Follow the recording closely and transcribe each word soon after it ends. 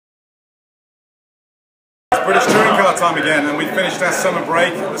British touring car time again, and we finished our summer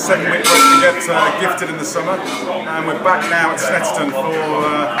break, the 7-week break we get gifted in the summer, and we're back now at Snetterton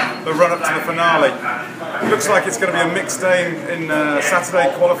for the run-up to the finale. It looks like it's going to be a mixed day in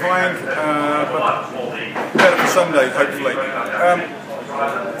Saturday qualifying, but better for Sunday, hopefully.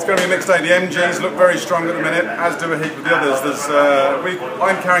 It's going to be a mixed day. The MGs look very strong at the minute, as do a heap of the others.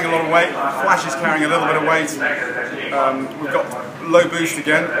 I'm carrying a lot of weight, Flash is carrying a little bit of weight. We've got low boost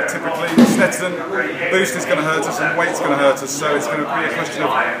again, typically. Snetterton, boost is going to hurt us and weight's going to hurt us, so it's going to be a question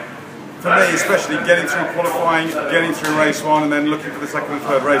of, for me especially, getting through qualifying, getting through race 1 and then looking for the second and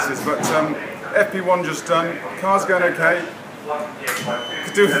third races. But FP1 just done, car's going okay.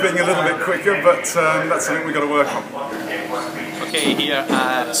 Could do with being a little bit quicker, but that's something we've got to work on. Okay, here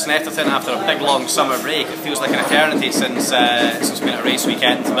at Snetterton after a big long summer break. It feels like an eternity since we've been at a race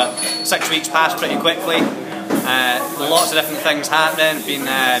weekend, but 6 weeks passed pretty quickly. Lots of different things happening. Been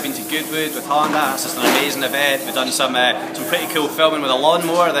to Goodwood with Honda. That's just an amazing event. We've done some pretty cool filming with a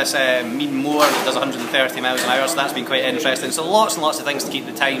lawnmower. This mean mower that does 130 miles an hour, so that's been quite interesting. So lots and lots of things to keep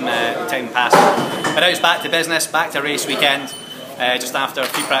the time passing. But now it's back to business, back to race weekend. Just after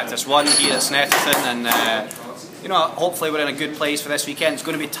pre-practice 1 here at Snetterton, and you know, hopefully we're in a good place for this weekend. It's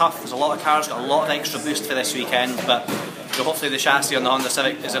going to be tough. There's a lot of cars, got a lot of extra boost for this weekend, but hopefully the chassis on the Honda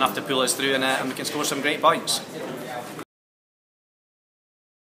Civic is enough to pull us through, and we can score some great points.